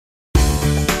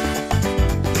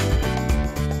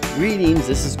Greetings,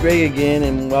 this is Greg again,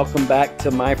 and welcome back to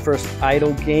my first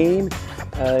idle game.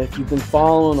 If you've been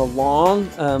following along,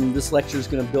 this lecture is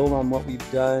going to build on what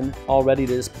we've done already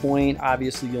to this point.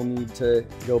 Obviously, you'll need to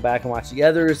go back and watch the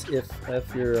others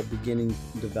if you're a beginning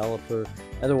developer.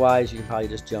 Otherwise, you can probably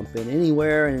just jump in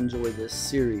anywhere and enjoy this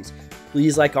series.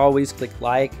 Please, like always, click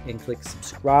like and click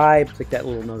subscribe. Click that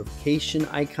little notification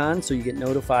icon so you get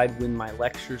notified when my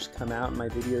lectures come out and my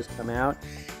videos come out.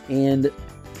 And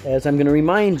as I'm going to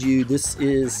remind you, this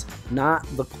is not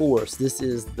the course.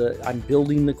 I'm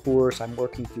building the course. I'm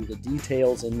working through the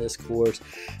details in this course,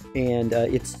 and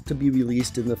it's to be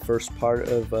released in the first part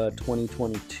of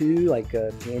 2022, like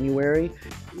January.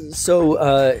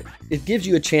 So it gives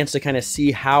you a chance to kind of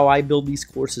see how I build these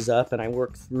courses up and I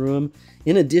work through them.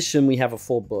 In addition, we have a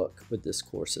full book with this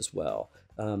course as well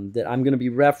that I'm going to be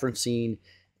referencing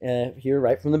here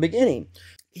right from the beginning.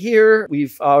 Here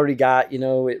we've already got,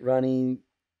 it running,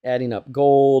 adding up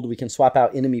gold. We can swap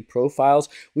out enemy profiles.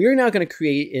 We are now going to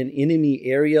create an enemy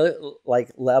area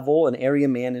level, an area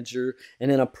manager, and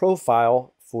then a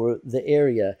profile for the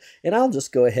area. And I'll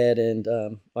just go ahead and,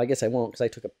 well, I guess I won't because I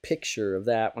took a picture of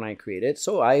that when I created it.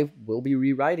 So I will be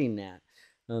rewriting that.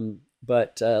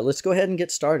 But let's go ahead and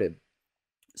get started.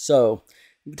 So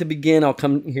to begin, I'll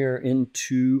come here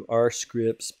into our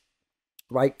scripts,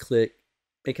 right click,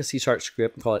 make a C#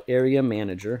 script and call it area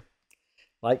manager,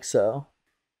 like so.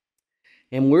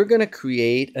 And we're going to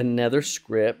create another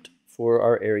script for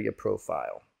our area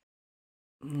profile.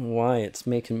 Why it's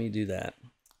making me do that.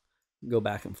 Go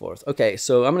back and forth. Okay,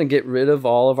 so I'm going to get rid of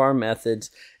all of our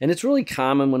methods. And it's really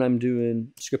common when I'm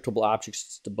doing scriptable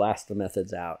objects to blast the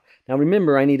methods out. Now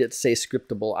remember, I need it to say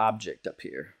scriptable object up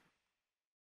here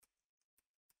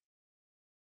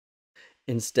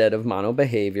instead of mono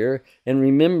behavior. And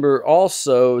remember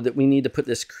also that we need to put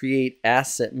this create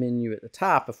asset menu at the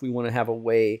top if we want to have a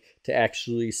way to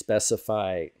actually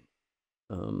specify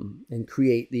and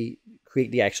create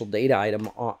the actual data item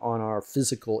on our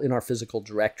physical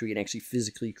directory and actually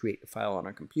physically create the file on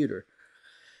our computer.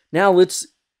 Now let's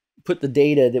put the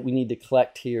data that we need to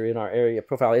collect here in our area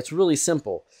profile. It's really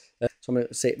simple. So I'm going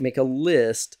to say make a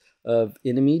list of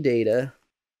enemy data.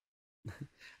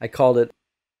 I called it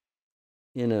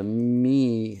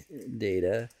enemy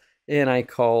data, and I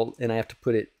have to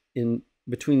put it in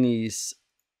between these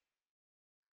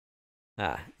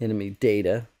enemy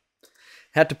data.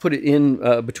 Have to put it in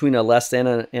between a less than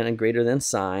and a greater than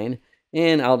sign,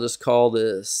 and I'll just call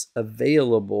this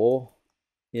available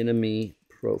enemy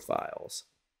profiles,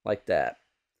 like that.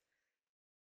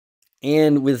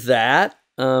 And with that,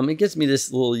 it gives me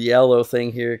this little yellow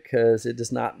thing here because it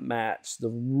does not match the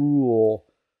rule.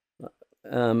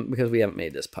 Because we haven't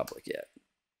made this public yet.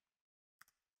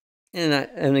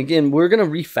 And again, we're going to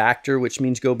refactor, which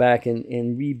means go back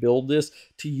and rebuild this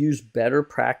to use better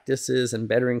practices and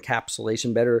better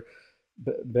encapsulation, better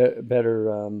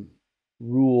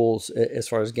rules as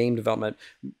far as game development.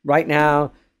 Right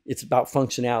now, it's about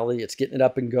functionality. It's getting it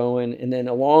up and going. And then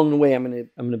along the way, I'm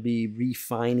going to be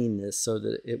refining this so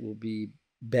that it will be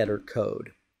better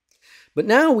code. But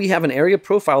now we have an area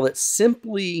profile that's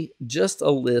simply just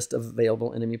a list of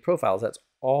available enemy profiles. That's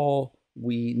all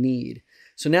we need.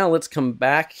 So now let's come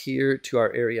back here to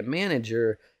our area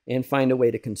manager and find a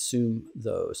way to consume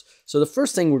those. So the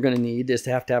first thing we're going to need is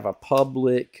to have a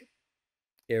public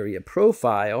area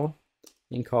profile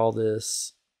and call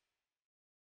this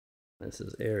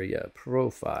is area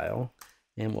profile,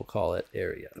 and we'll call it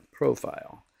area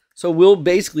profile. So we'll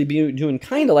basically be doing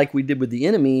kind of like we did with the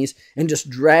enemies and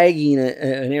just dragging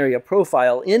an area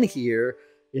profile in here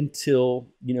until,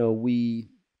 we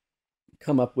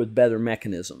come up with better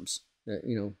mechanisms,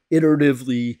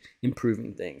 iteratively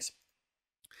improving things.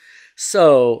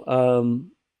 So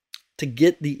to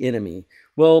get the enemy,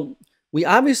 well, we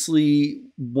obviously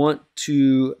want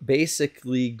to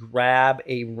basically grab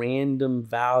a random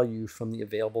value from the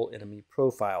available enemy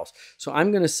profiles. So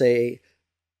I'm going to say,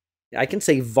 I can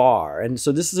say var, and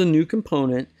so this is a new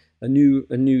component, a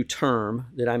new term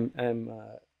that I'm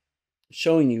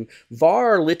showing you.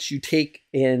 Var lets you take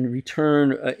and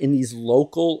return in these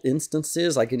local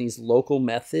instances, like in these local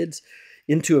methods,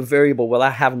 into a variable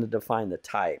without having to define the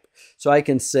type. So I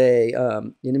can say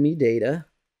enemy data,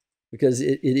 because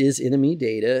it is enemy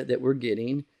data that we're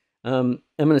getting. I'm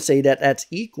going to say that that's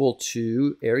equal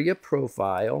to area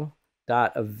profile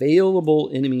dot available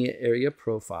enemy area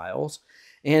profiles.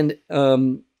 And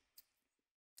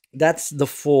that's the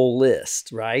full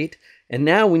list, right? And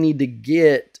now we need to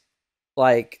get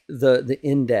like the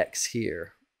index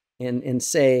here and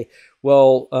say,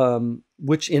 well,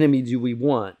 which enemy do we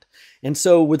want? And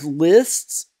so with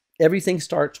lists, everything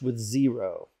starts with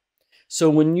 0. So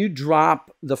when you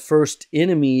drop the first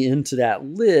enemy into that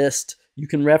list, you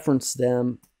can reference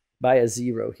them by a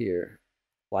 0 here,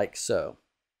 like so.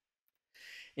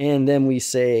 And then we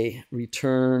say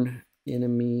return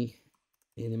enemy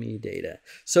data.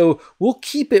 So we'll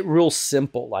keep it real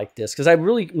simple like this because I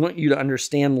really want you to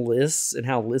understand lists and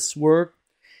how lists work.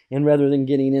 And rather than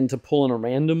getting into pulling a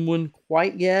random one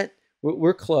quite yet,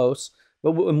 we're close,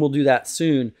 but we'll do that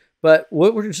soon. But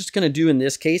what we're just going to do in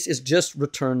this case is just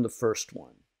return the first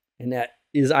one. And that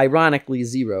is ironically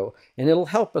 0. And it'll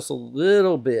help us a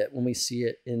little bit when we see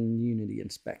it in Unity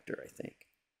Inspector, I think.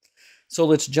 So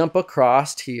let's jump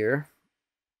across here,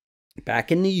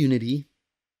 back into Unity.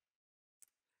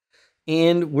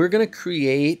 And we're going to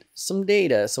create some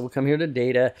data. So we'll come here to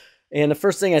data. And the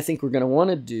first thing I think we're going to want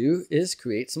to do is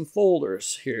create some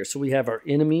folders here. So we have our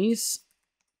enemies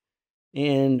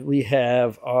and we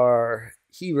have our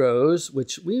heroes,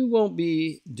 which we won't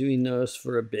be doing those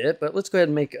for a bit, but let's go ahead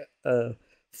and make a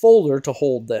folder to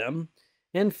hold them.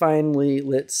 And finally,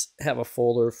 let's have a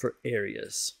folder for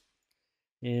areas.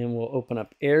 And we'll open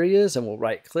up areas and we'll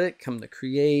right click, come to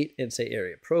create and say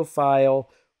area profile.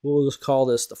 We'll just call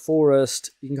this the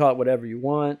forest. You can call it whatever you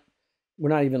want. We're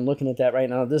not even looking at that right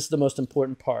now. This is the most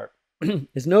important part.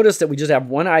 Is notice that we just have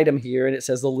one item here and it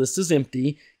says the list is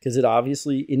empty because it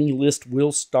obviously, any list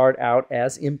will start out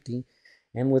as empty.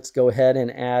 And let's go ahead and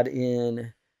add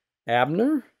in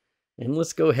Abner. And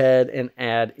let's go ahead and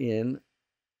add in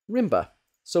Rimba.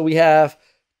 So we have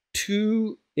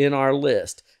 2 in our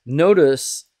list.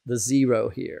 Notice the 0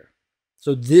 here.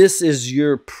 So this is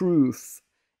your proof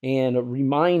and a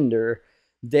reminder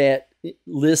that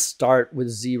lists start with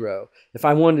 0. If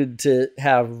I wanted to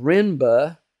have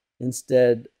Rimba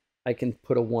instead, I can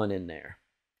put a 1 in there.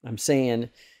 I'm saying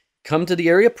come to the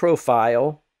area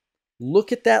profile,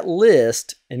 look at that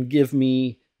list, and give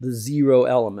me the 0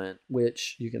 element,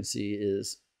 which you can see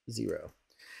is 0.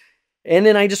 And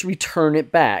then I just return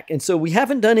it back. And so we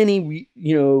haven't done any,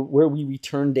 where we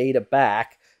return data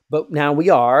back, but now we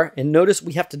are. And notice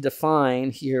we have to define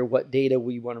here what data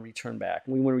we want to return back.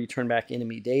 We want to return back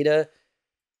enemy data.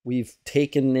 We've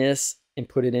taken this and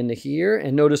put it into here.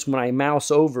 And notice when I mouse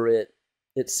over it,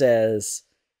 it says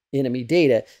enemy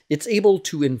data. It's able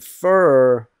to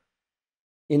infer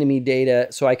enemy data,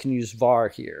 so I can use var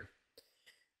here.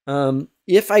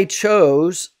 If I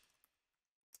chose,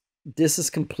 this is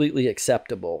completely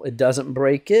acceptable. It doesn't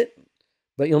break it,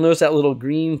 but you'll notice that little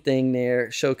green thing there,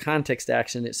 show context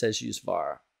action, it says use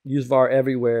var. Use var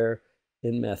everywhere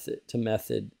in method to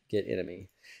method get enemy.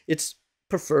 It's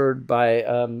preferred by,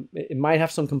 it might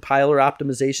have some compiler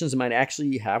optimizations. It might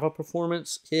actually have a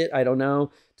performance hit. I don't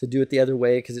know, to do it the other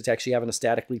way because it's actually having a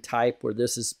statically type where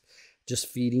this is just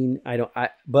feeding.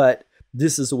 But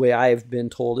this is the way I've been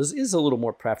told is a little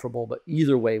more preferable, but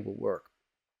either way will work.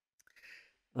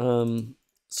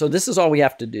 So this is all we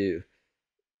have to do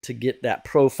to get that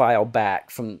profile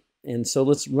back from. And so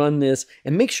let's run this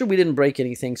and make sure we didn't break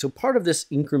anything. So part of this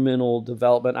incremental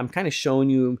development, I'm kind of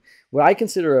showing you what I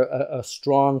consider a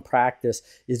strong practice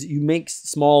is that you make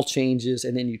small changes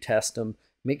and then you test them.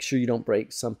 Make sure you don't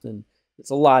break something.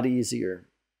 It's a lot easier.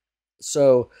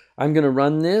 So I'm going to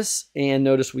run this and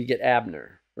notice we get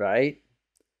Abner, right?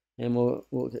 And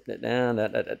we'll get that down.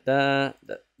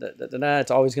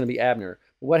 It's always going to be Abner.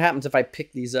 But what happens if I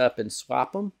pick these up and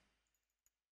swap them?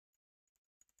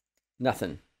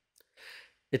 Nothing.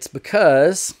 It's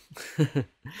because,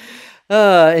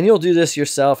 and you'll do this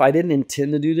yourself. I didn't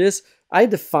intend to do this. I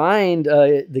defined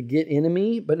the get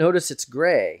enemy, but notice it's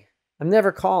gray. I'm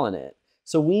never calling it.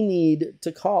 So we need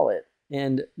to call it.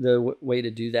 And the way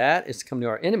to do that is to come to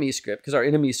our enemy script because our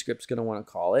enemy script is going to want to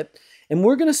call it. And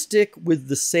we're going to stick with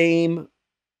the same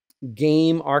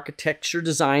game architecture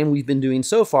design we've been doing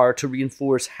so far to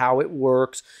reinforce how it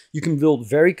works. You can build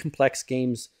very complex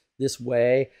games this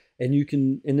way. And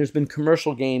there's been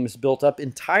commercial games built up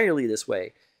entirely this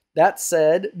way. That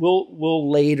said,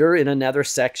 we'll later in another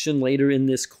section, later in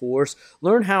this course,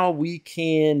 learn how we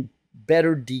can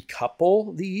better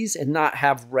decouple these and not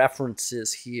have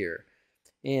references here.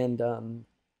 And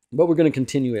but we're going to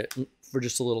continue it for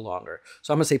just a little longer.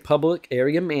 So I'm going to say public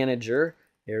area manager.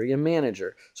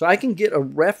 So I can get a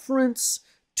reference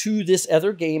to this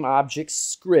other game object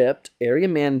script, area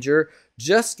manager,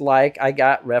 just like I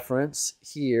got reference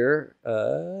here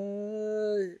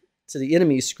to the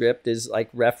enemy script is like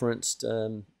referenced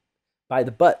by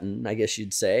the button, I guess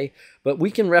you'd say. But we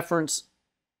can reference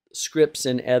scripts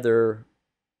in other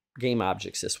game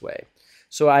objects this way.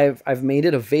 So I've made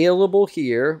it available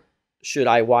here. Should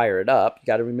I wire it up? You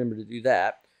got to remember to do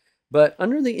that. But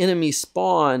under the enemy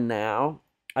spawn now,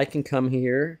 I can come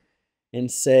here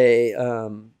and say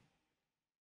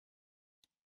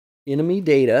enemy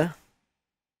data,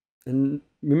 and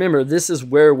remember, this is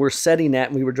where we're setting that,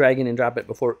 and we were dragging and dropping it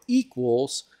before,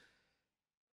 equals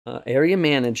area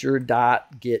manager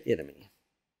dot get enemy.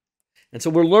 And so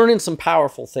we're learning some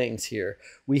powerful things here.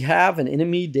 We have an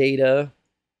enemy data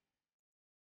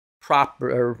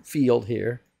field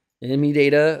here, enemy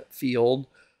data field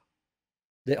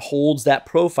that holds that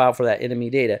profile for that enemy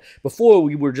data. Before,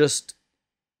 we were just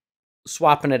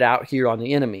swapping it out here on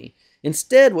the enemy.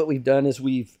 Instead, what we've done is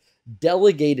we've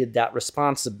delegated that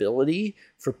responsibility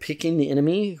for picking the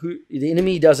enemy. The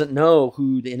enemy doesn't know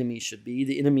who the enemy should be.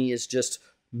 The enemy is just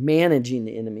managing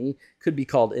the enemy. Could be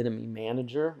called enemy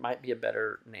manager, might be a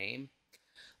better name.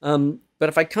 But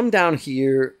if I come down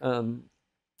here and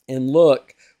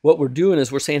look, what we're doing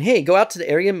is we're saying, hey, go out to the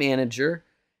area manager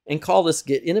and call this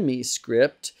get enemy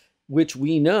script, which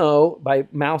we know by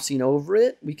mousing over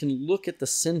it, we can look at the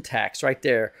syntax right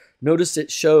there. Notice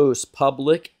it shows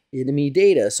public enemy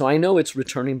data. So I know it's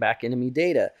returning back enemy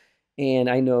data. And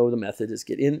I know the method is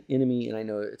get enemy, and I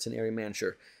know it's an area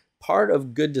manager. Part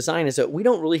of good design is that we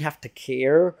don't really have to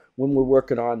care when we're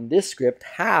working on this script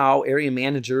how area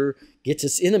manager gets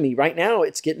its enemy. Right now,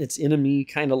 it's getting its enemy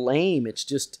kind of lame. It's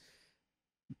just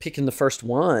picking the first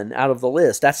one out of the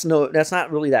list. That's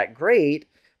not really that great,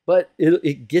 but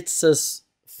it gets us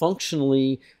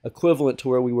functionally equivalent to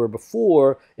where we were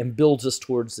before and builds us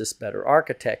towards this better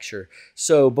architecture.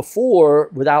 So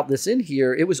before, without this in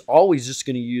here, it was always just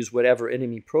going to use whatever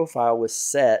enemy profile was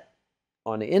set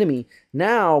on the enemy.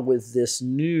 Now with this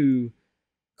new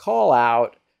call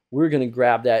out, we're going to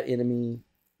grab that enemy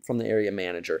from the area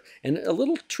manager. And a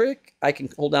little trick, I can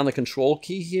hold down the control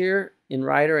key here in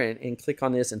Writer and click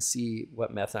on this and see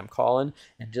what method I'm calling.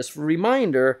 And just for a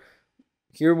reminder,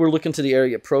 here we're looking to the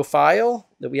area profile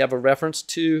that we have a reference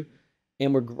to,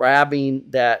 and we're grabbing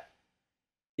that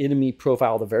enemy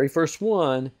profile, the very first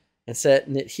one, and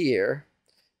setting it here.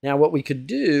 Now what we could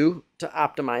do to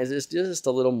optimize this just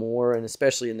a little more, and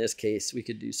especially in this case, we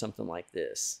could do something like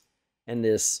this. And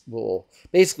this will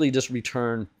basically just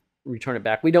return it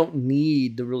back. We don't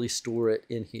need to really store it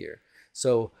in here.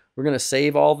 So we're going to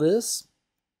save all this.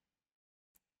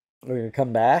 We're going to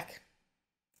come back.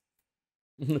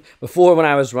 Before, when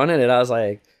I was running it, I was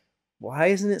like, why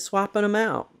isn't it swapping them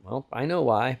out? Well, I know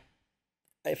why.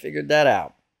 I figured that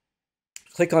out.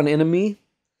 Click on enemy.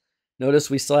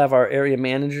 Notice we still have our area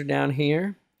manager down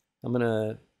here. I'm going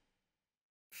to...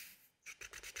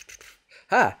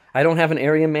 I don't have an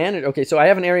area manager. Okay, so I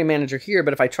have an area manager here,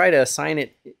 but if I try to assign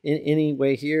it in any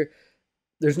way here,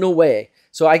 there's no way.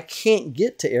 So I can't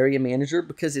get to area manager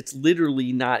because it's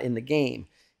literally not in the game.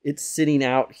 It's sitting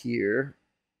out here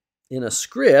in a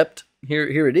script.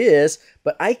 Here it is,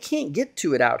 but I can't get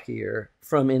to it out here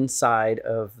from inside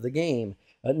of the game.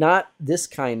 Not this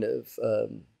kind of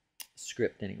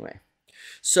script anyway.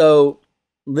 So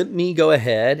let me go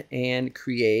ahead and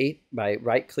create, by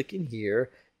right-clicking here,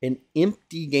 an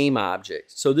empty game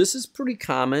object. So this is pretty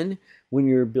common when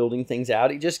you're building things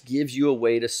out. It just gives you a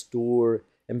way to store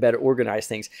and better organize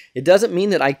things. It doesn't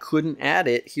mean that I couldn't add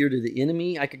it here to the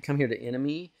enemy. I could come here to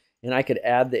enemy, and I could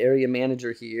add the area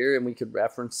manager here, and we could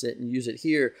reference it and use it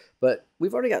here. But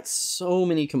we've already got so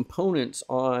many components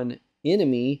on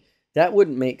enemy, that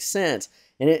wouldn't make sense.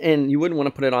 And you wouldn't want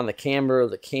to put it on the camera or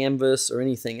the canvas or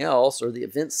anything else, or the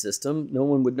event system. No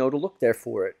one would know to look there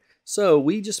for it. So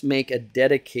we just make a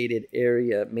dedicated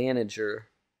area manager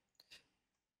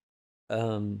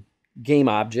game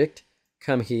object,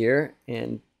 come here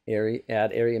and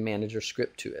add area manager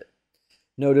script to it.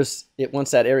 Notice it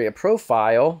wants that area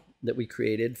profile that we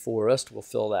created for us. We'll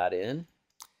fill that in.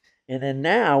 And then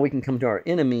now we can come to our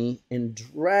enemy and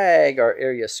drag our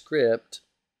area script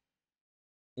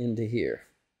into here.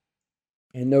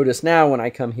 And notice now when I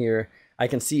come here, I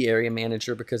can see area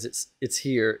manager because it's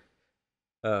here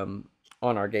on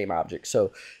our game object.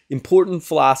 So important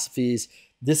philosophies.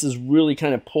 This has really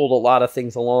kind of pulled a lot of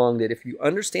things along, that if you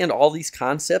understand all these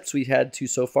concepts we've had to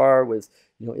so far with,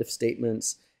 if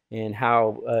statements and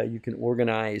how you can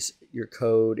organize your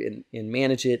code and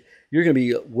manage it, you're going to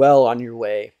be well on your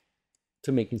way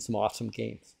to making some awesome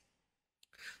games.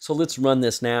 So let's run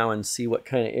this now and see what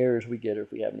kind of errors we get, or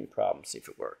if we have any problems, see if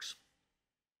it works.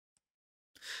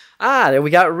 There we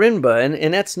got Rinba,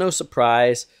 and that's no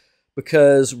surprise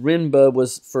because Rinba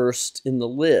was first in the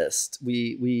list.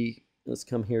 Let's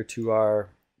come here to our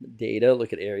data,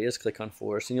 look at areas, click on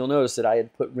forest, and you'll notice that I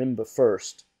had put Rinba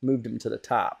first, moved him to the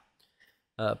top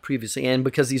previously, and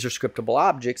because these are scriptable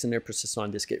objects and they're persistent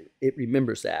on disk, it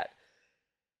remembers that.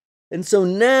 And so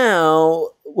now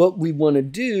what we want to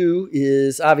do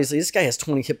is, obviously this guy has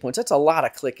 20 hit points. That's a lot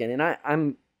of clicking, and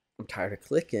I'm I'm tired of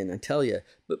clicking, I tell you.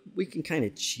 But we can kind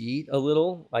of cheat a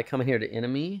little by coming here to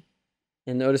enemy.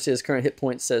 And notice his current hit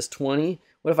point says 20.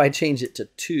 What if I change it to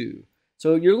 2?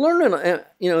 So you're learning,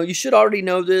 you should already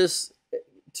know this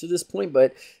to this point,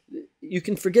 but you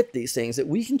can forget these things, that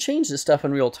we can change this stuff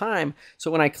in real time. So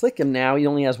when I click him now, he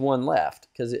only has 1 left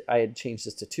because I had changed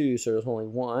this to 2, so there's only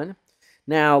 1.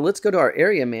 Now let's go to our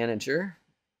area manager,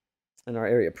 and our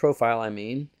area profile,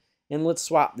 and let's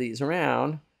swap these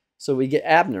around so we get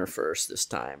Abner first this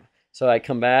time. So I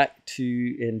come back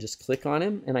to and just click on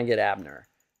him, and I get Abner.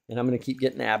 And I'm going to keep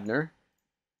getting Abner.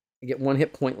 I get 1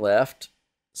 hit point left.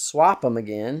 Swap them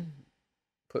again.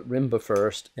 Put Rimba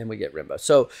first, and we get Rimba.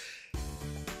 So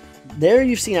there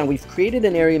you see now we've created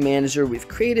an area manager. We've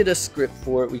created a script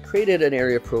for it. We created an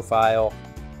area profile.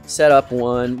 Set up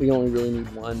 1. We only really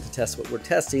need 1 to test what we're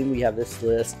testing. We have this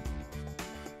list.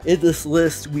 In this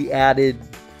list, we added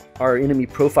our enemy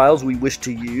profiles we wish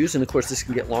to use. And of course, this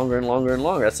can get longer and longer and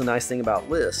longer. That's the nice thing about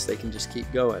lists. They can just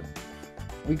keep going.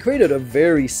 We created a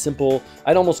very simple,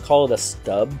 I'd almost call it a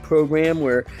stub program,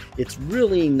 where it's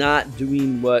really not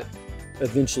doing what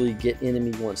eventually get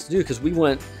enemy wants to do, because we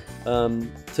want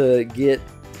to get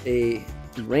a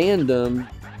random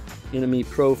enemy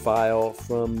profile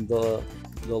from the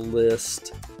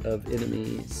list of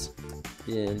enemies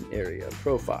in area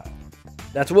profile.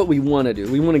 That's what we want to do.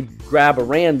 We want to grab a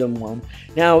random one.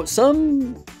 Now,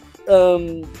 some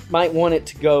might want it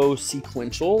to go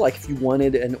sequential. Like if you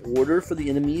wanted an order for the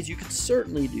enemies, you could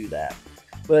certainly do that.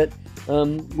 But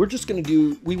we're just going to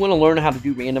do, we want to learn how to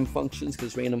do random functions,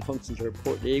 because random functions are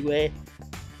important anyway.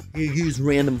 You use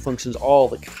random functions all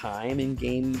the time in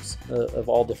games of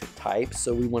all different types.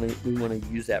 So we want to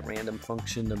use that random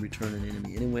function to return an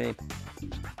enemy anyway.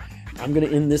 I'm going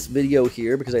to end this video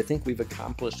here because I think we've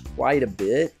accomplished quite a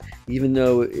bit. Even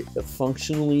though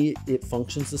functionally it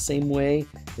functions the same way,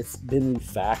 it's been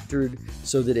refactored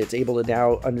so that it's able to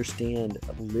now understand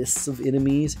lists of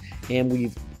enemies, and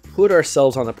we've put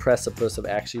ourselves on the precipice of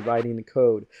actually writing the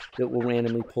code that will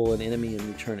randomly pull an enemy and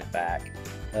return it back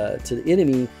to the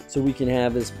enemy, so we can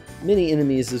have as many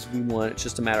enemies as we want. It's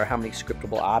just a matter of how many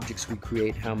scriptable objects we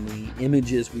create, how many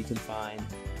images we can find,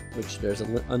 which there's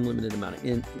an unlimited amount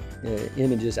of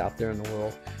images out there in the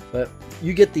world. But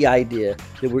you get the idea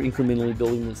that we're incrementally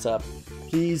building this up.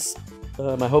 Please,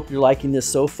 I hope you're liking this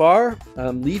so far.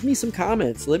 Leave me some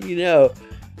comments. Let me know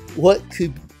what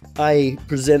could I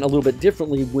present a little bit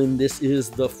differently when this is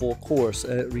the full course.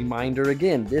 Reminder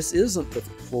again, this isn't the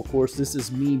full course. This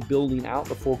is me building out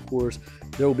the full course.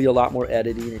 There will be a lot more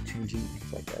editing and changing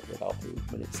things like that that I'll do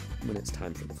when it's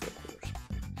time for the full course.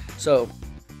 So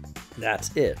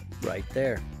that's it right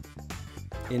there.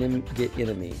 Get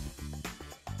enemy.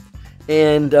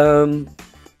 And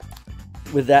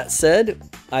with that said,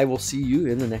 I will see you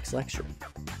in the next lecture.